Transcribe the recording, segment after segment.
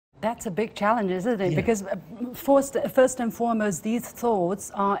That's a big challenge, isn't it? Yeah. Because first and foremost, these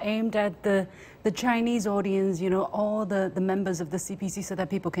thoughts are aimed at the Chinese audience, you know, all the members of the CPC, so that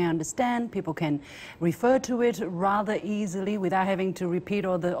people can understand, people can refer to it rather easily without having to repeat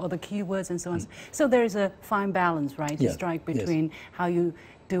all the keywords and so on. So there is a fine balance, right, to strike between how you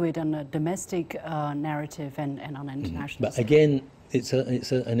do it on a domestic narrative and on an international But scale. again, it's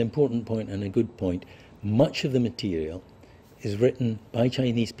an important point and a good point. Much of the material is written by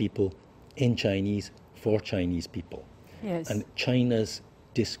Chinese people, in Chinese, for Chinese people. Yes. And China's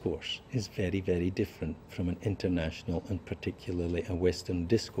discourse is very, very different from an international and particularly a Western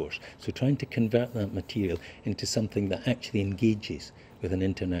discourse. So trying to convert that material into something that actually engages with an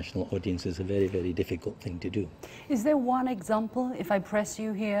international audience is a very, very difficult thing to do. Is there one example, if I press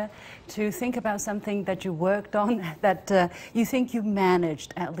you here, to think about something that you worked on that you think you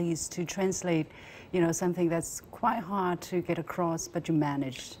managed at least to translate, you know, something that's quite hard to get across, but you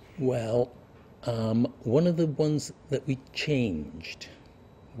managed? Well, one of the ones that we changed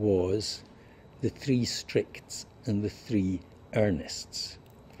was the 3 stricts and the 3 earnests.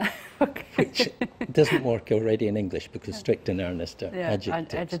 Okay. Which doesn't work already in English because strict and earnest are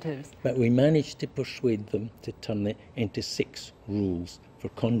adjectives. But we managed to persuade them to turn it into 6 rules for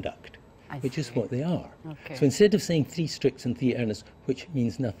conduct, which is what they are. Okay. So instead of saying 3 stricts and 3 earnests, which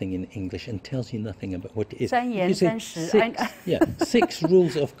means nothing in English and tells you nothing about what it is, you say 6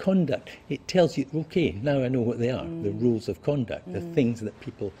 rules of conduct. It tells you, okay, now I know what they are, the rules of conduct, the things that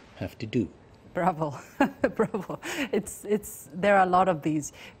people have to do. Bravo, bravo. There are a lot of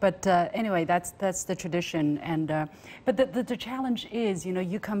these, but anyway, that's the tradition. And but the challenge is, you know,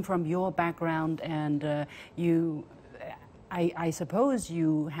 you come from your background, and I suppose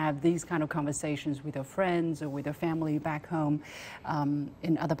you have these kind of conversations with your friends or with your family back home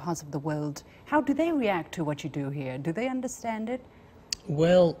in other parts of the world. How do they react to what you do here? Do they understand it?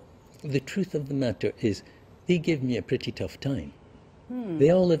 Well, the truth of the matter is, they give me a pretty tough time.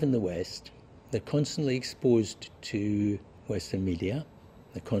 They all live in the West. They're constantly exposed to Western media.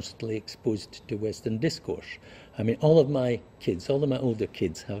 They're constantly exposed to Western discourse. I mean, all of my kids, all of my older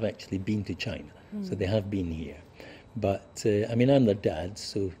kids have actually been to China, so they have been here. But, I mean, I'm their dad,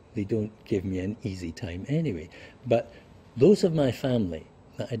 so they don't give me an easy time anyway. But those of my family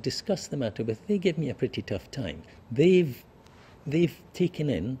that I discuss the matter with, they give me a pretty tough time. They've taken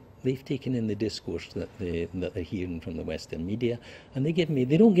in the discourse that they're hearing from the Western media, and they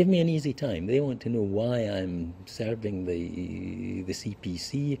don't give me an easy time. They want to know why I'm serving the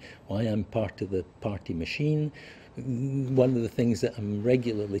CPC, why I'm part of the party machine. One of the things that I'm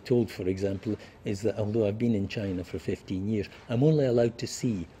regularly told, for example, is that although I've been in China for 15 years, I'm only allowed to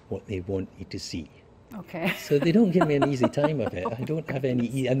see what they want me to see. Okay. So they don't give me an easy time of it. I don't have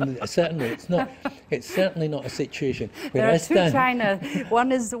any, and certainly it's certainly not a situation where there are 2 China.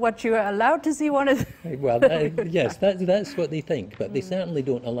 One is what you are allowed to see. One is well, yes, that's what they think. But they certainly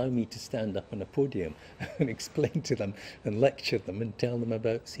don't allow me to stand up on a podium and explain to them and lecture them and tell them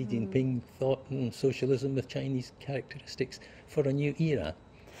about Xi Jinping thought and socialism with Chinese characteristics for a new era.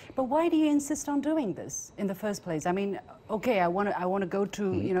 But why do you insist on doing this in the first place? I mean, okay, I want to go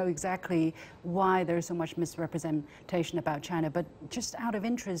to you know, exactly why there's so much misrepresentation about China, but just out of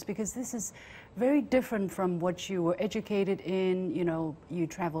interest, because this is very different from what you were educated in. You know, you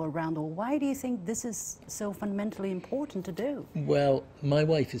travel around the world. Why do you think this is so fundamentally important to do? Well, my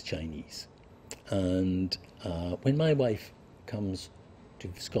wife is Chinese, and when my wife comes to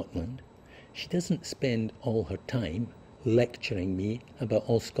Scotland, she doesn't spend all her time lecturing me about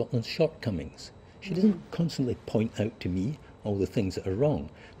all Scotland's shortcomings. She doesn't constantly point out to me all the things that are wrong,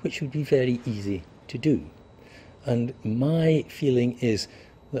 which would be very easy to do. And my feeling is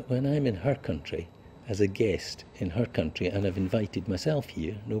that when I'm in her country, as a guest in her country, and I've invited myself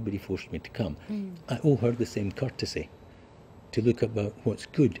here, nobody forced me to come, I owe her the same courtesy to look about what's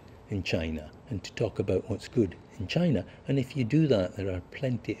good in China and to talk about what's good in China. And if you do that, there are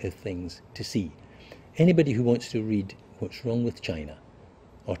plenty of things to see. Anybody who wants to read what's wrong with China,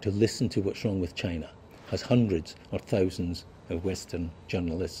 or to listen to what's wrong with China, has hundreds or thousands of Western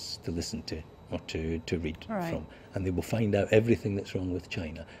journalists to listen to or to read from, and they will find out everything that's wrong with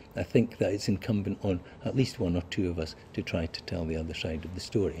China. I think that it's incumbent on at least 1 or 2 of us to try to tell the other side of the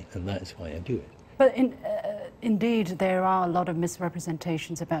story, and that is why I do it. But indeed, there are a lot of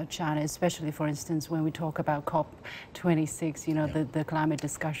misrepresentations about China, especially, for instance, when we talk about COP26, you know, the climate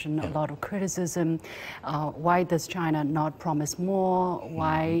discussion, a lot of criticism. Why does China not promise more?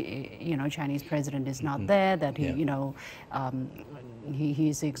 Why, you know, Chinese president is not there, that he, you know,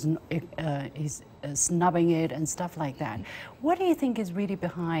 he's snubbing it and stuff like that. What do you think is really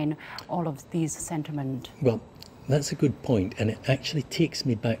behind all of these sentiment? Well, That's a good point, and it actually takes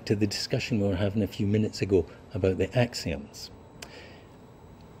me back to the discussion we were having a few minutes ago about the axioms.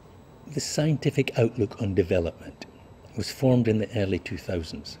 The scientific outlook on development was formed in the early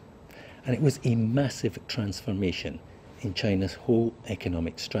 2000s, and it was a massive transformation in China's whole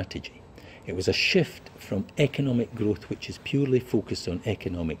economic strategy. It was a shift from economic growth, which is purely focused on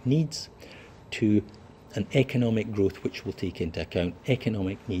economic needs, to an economic growth which will take into account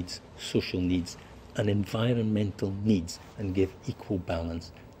economic needs, social needs, and environmental needs, and give equal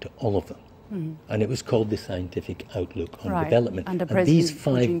balance to all of them. And it was called the scientific outlook on development. Under and these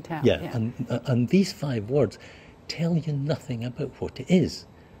President five, Hu Jintao, and these 5 words tell you nothing about what it is.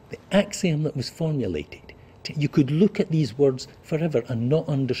 The axiom that was formulated, you could look at these words forever and not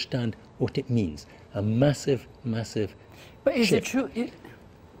understand what it means. A massive, massive But is shift. it true?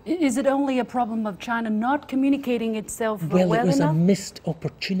 Is it only a problem of China not communicating itself well It was enough? a missed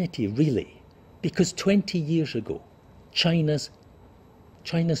opportunity, really, because 20 years ago, China's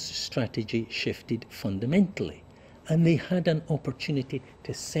strategy shifted fundamentally, and they had an opportunity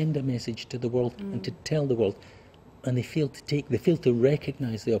to send a message to the world and to tell the world, and they failed to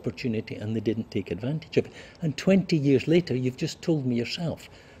recognize the opportunity, and they didn't take advantage of it. And 20 years later, you've just told me yourself,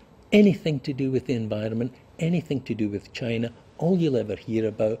 anything to do with the environment, anything to do with China, all you'll ever hear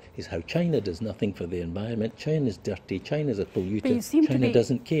about is how China does nothing for the environment, China's dirty, China's a polluter, China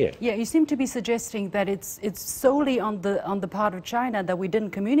doesn't care. Yeah, you seem to be suggesting that it's solely on the part of China that we didn't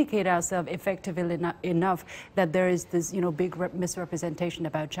communicate ourselves effectively enough, that there is this big misrepresentation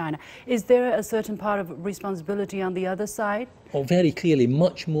about China. Is there a certain part of responsibility on the other side? Oh, very clearly,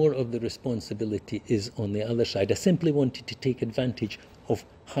 much more of the responsibility is on the other side. I simply wanted to take advantage of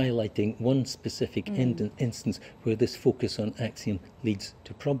highlighting one specific instance where this focus on axiom leads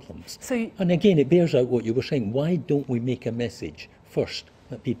to problems. And again, it bears out what you were saying. Why don't we make a message first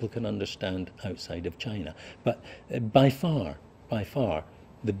that people can understand outside of China? But by far,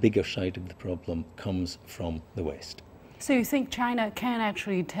 the bigger side of the problem comes from the West. So you think China can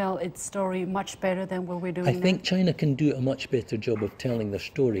actually tell its story much better than what we're doing now? I think China can do a much better job of telling their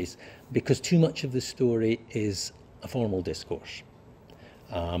stories, because too much of the story is a formal discourse.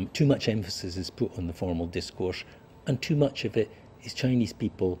 Too much emphasis is put on the formal discourse, and too much of it is Chinese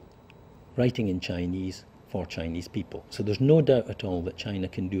people writing in Chinese for Chinese people. So there's no doubt at all that China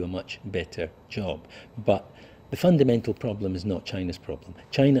can do a much better job. But the fundamental problem is not China's problem.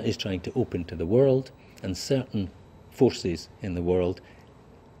 China is trying to open to the world, and certain forces in the world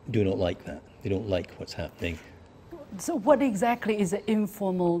do not like that. They don't like what's happening. So what exactly is an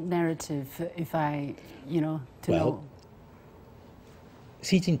informal narrative, if I, know?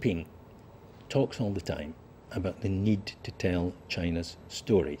 Xi Jinping talks all the time about the need to tell China's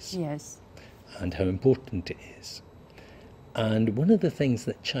stories. Yes. And how important it is. And one of the things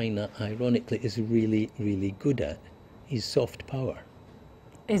that China, ironically, is really, really good at is soft power.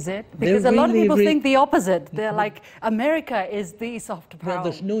 Is it? Because a lot of people think the opposite. They're like, America is the soft power. Well,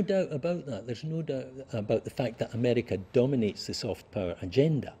 there's no doubt about that. There's no doubt about the fact that America dominates the soft power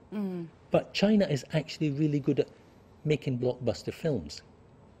agenda. But China is actually really good at making blockbuster films.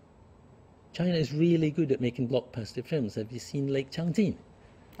 China is really good at making blockbuster films. Have you seen Lake Changjin?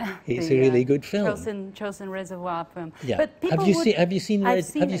 It's a really good film. Chosin Reservoir film. Yeah. But Have you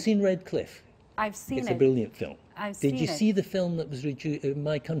seen Red Cliff? I've seen it. It's a brilliant film. Did you see the film that was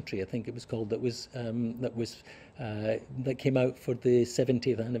My Country, I think it was called, that came out for the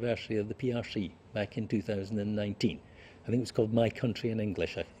 70th anniversary of the PRC back in 2019? I think it was called My Country in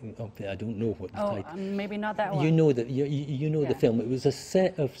English. I don't know what the title. Maybe not that one. You know that the film. It was a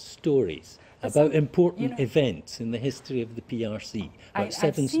set of stories about important events in the history of the PRC. About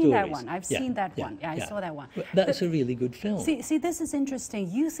 7 stories. I've seen that one. I saw that one. That's a really good film. See, this is interesting.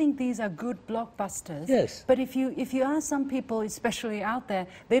 You think these are good blockbusters. Yes. But if you ask some people, especially out there,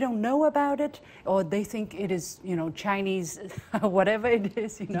 they don't know about it, or they think it is, Chinese, whatever it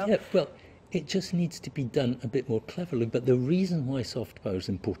is, Yeah, well, it just needs to be done a bit more cleverly. But the reason why soft power is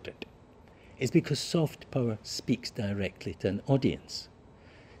important is because soft power speaks directly to an audience.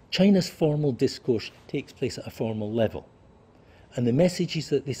 China's formal discourse takes place at a formal level, and the messages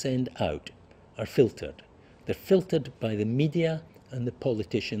that they send out are filtered. They're filtered by the media and the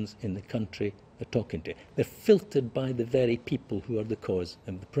politicians in the country they're talking to. They're filtered by the very people who are the cause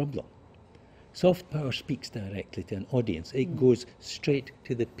of the problem. Soft power speaks directly to an audience. It goes straight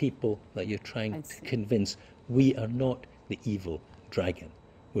to the people that you're trying to convince. We are not the evil dragon.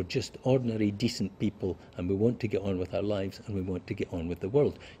 We're just ordinary, decent people, and we want to get on with our lives, and we want to get on with the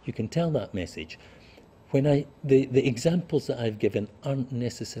world. You can tell that message. The examples that I've given aren't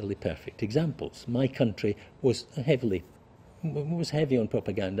necessarily perfect examples. My Country was a heavily was heavy on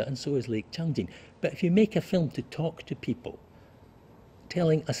propaganda, and so is Lake Changjin. But if you make a film to talk to people,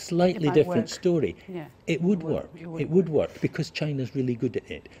 telling a slightly different story, it would work. It would work because China's really good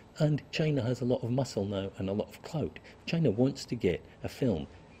at it. And China has a lot of muscle now and a lot of clout. China wants to get a film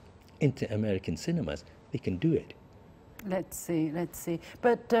into American cinemas. They can do it. Let's see.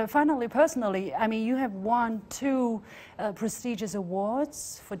 But finally, personally, I mean, you have won 2 prestigious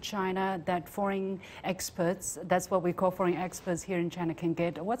awards for China that foreign experts, that's what we call foreign experts here in China, can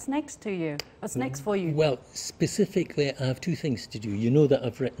get. What's next to you? What's next for you? Well, specifically, I have 2 things to do. You know that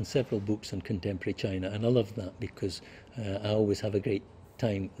I've written several books on contemporary China, and I love that because I always have a great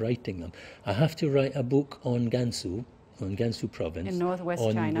time writing them. I have to write a book on Gansu province. In northwest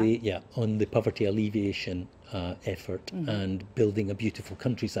China. On the poverty alleviation effort and building a beautiful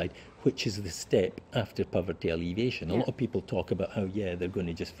countryside, which is the step after poverty alleviation. A lot of people talk about how, they're going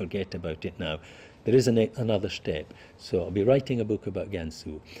to just forget about it now. There is another step. So I'll be writing a book about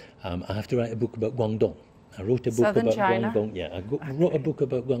Gansu. I have to write a book about Guangdong. I wrote a book about Guangdong. I wrote a book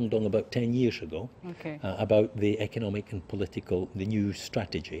about Guangdong about 10 years ago, about the economic and political, the new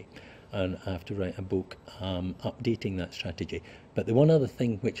strategy. And I have to write a book updating that strategy. But the one other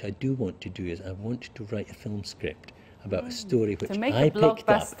thing which I do want to do is I want to write a film script about a story which I picked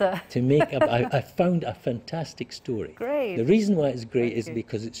up. To make up, I found a fantastic story. Great. The reason why it's great is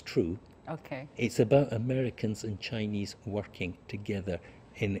because it's true. Okay. It's about Americans and Chinese working together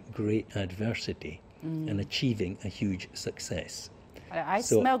in great adversity and achieving a huge success. I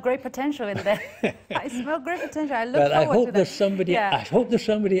smell great potential in there. I smell great potential. I look forward to that. I hope there's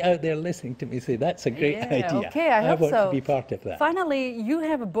somebody out there listening to me say that's a great idea. Okay, I hope want to be part of that. Finally, you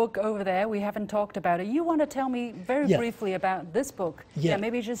have a book over there. We haven't talked about it. You want to tell me very briefly about this book?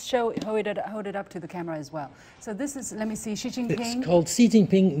 Maybe just hold it up to the camera as well. So this is, let me see, Xi Jinping. It's called Xi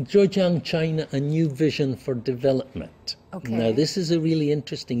Jinping, Zhejiang, China, A New Vision for Development. Okay. Now, this is a really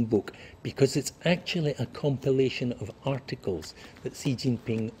interesting book because it's actually a compilation of articles that Xi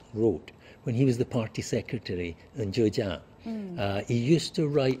Jinping wrote when he was the party secretary in Zhejiang. He used to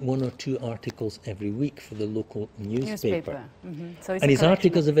write 1 or 2 articles every week for the local newspaper. So and his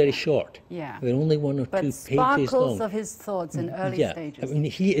articles are very short. They're only 1 or 2 pages long. Sparkles of his thoughts in early stages. I mean,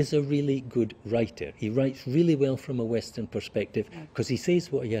 he is a really good writer. He writes really well from a Western perspective because he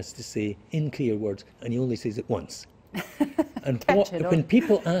says what he has to say in clear words, and he only says it once. And when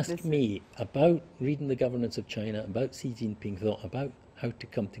people ask me about reading The Governance of China, about Xi Jinping thought, about how to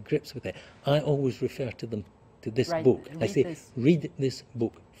come to grips with it, I always refer to them to this book. I say, read this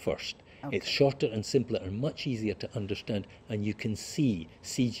book first. It's shorter and simpler and much easier to understand, and you can see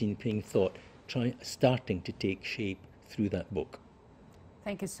Xi Jinping thought starting to take shape through that book.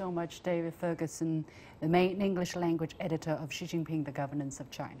 Thank you so much, David Ferguson, the main English language editor of Xi Jinping, The Governance of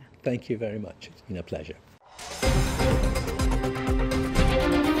China. Thank you very much. It's been a pleasure.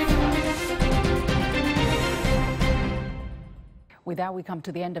 With that, we come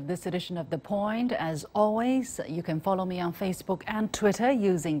to the end of this edition of The Point. As always, you can follow me on Facebook and Twitter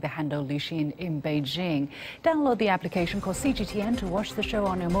using the handle Lixin in Beijing. Download the application called CGTN to watch the show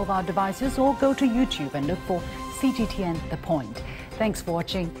on your mobile devices, or go to YouTube and look for CGTN The Point. Thanks for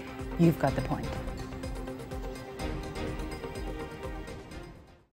watching. You've got The Point.